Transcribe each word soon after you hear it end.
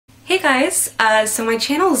guys, so my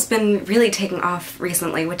channel has been really taking off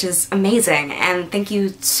recently, which is amazing, and thank you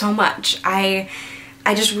so much. I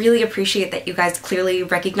just really appreciate that you guys clearly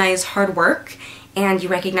recognize hard work and you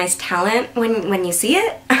recognize talent when you see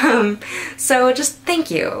it. So just thank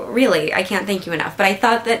you, really. I can't thank you enough, but I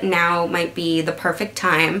thought that now might be the perfect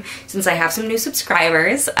time, since I have some new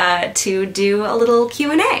subscribers, to do a little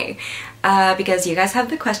Q&A. Because you guys have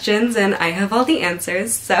the questions and I have all the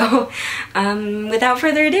answers, so without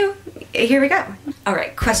further ado, here we go.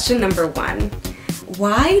 Alright, question number 1.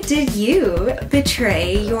 Why did you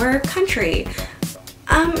betray your country?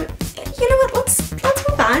 You know what, let's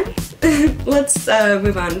move on. Let's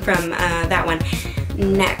move on from that one.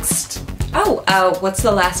 Next. What's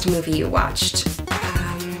the last movie you watched?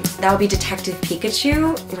 That would be Detective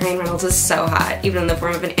Pikachu. Ryan Reynolds is so hot, even in the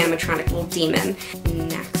form of an animatronic little demon.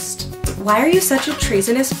 Next. Why are you such a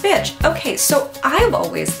treasonous bitch? Okay, so I've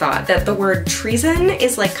always thought that the word treason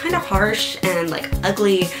is like kind of harsh and like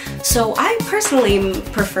ugly, so I personally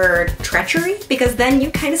prefer treachery because then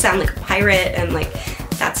you kind of sound like a pirate and like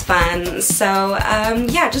that's fun. So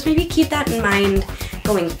yeah, just maybe keep that in mind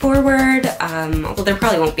going forward. Although there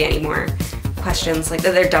probably won't be any more questions like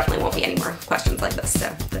that. There definitely won't be any more questions like this,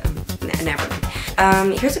 so never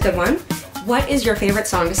mind. Here's a good one. What is your favorite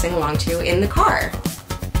song to sing along to in the car?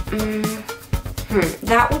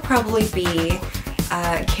 That will probably be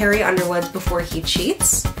Carrie Underwood's Before He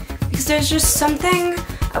Cheats, because there's just something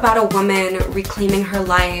about a woman reclaiming her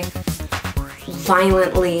life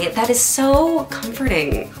violently that is so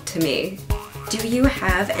comforting to me. Do you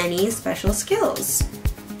have any special skills?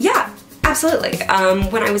 Yeah, absolutely.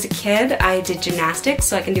 When I was a kid, I did gymnastics,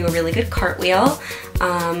 so I can do a really good cartwheel.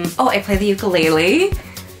 I play the ukulele.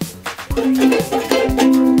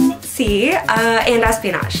 See, and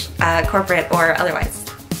espionage, corporate or otherwise.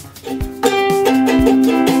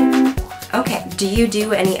 Okay, do you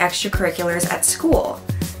do any extracurriculars at school?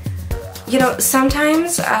 You know,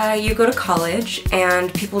 sometimes you go to college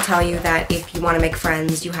and people tell you that if you want to make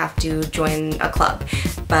friends, you have to join a club.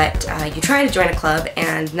 But you try to join a club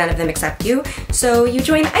and none of them accept you, so you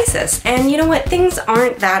join ISIS. And you know what? Things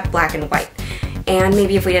aren't that black and white. And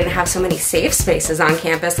maybe if we didn't have so many safe spaces on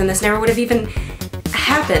campus, then this never would have even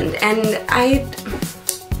happened. And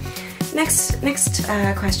next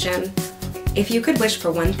question. If you could wish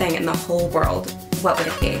for one thing in the whole world, what would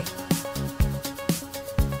it be?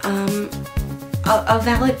 A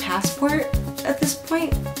valid passport at this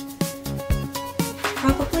point?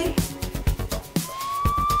 Probably?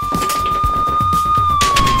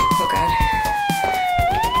 Oh god.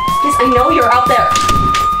 Yes, I know you're out there!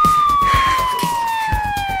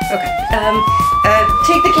 Okay.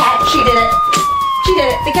 Take the cat. She did it. She did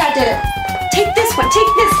it. The cat did it. Take this one.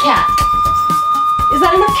 Take this cat. Is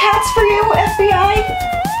that enough cats for you, FBI?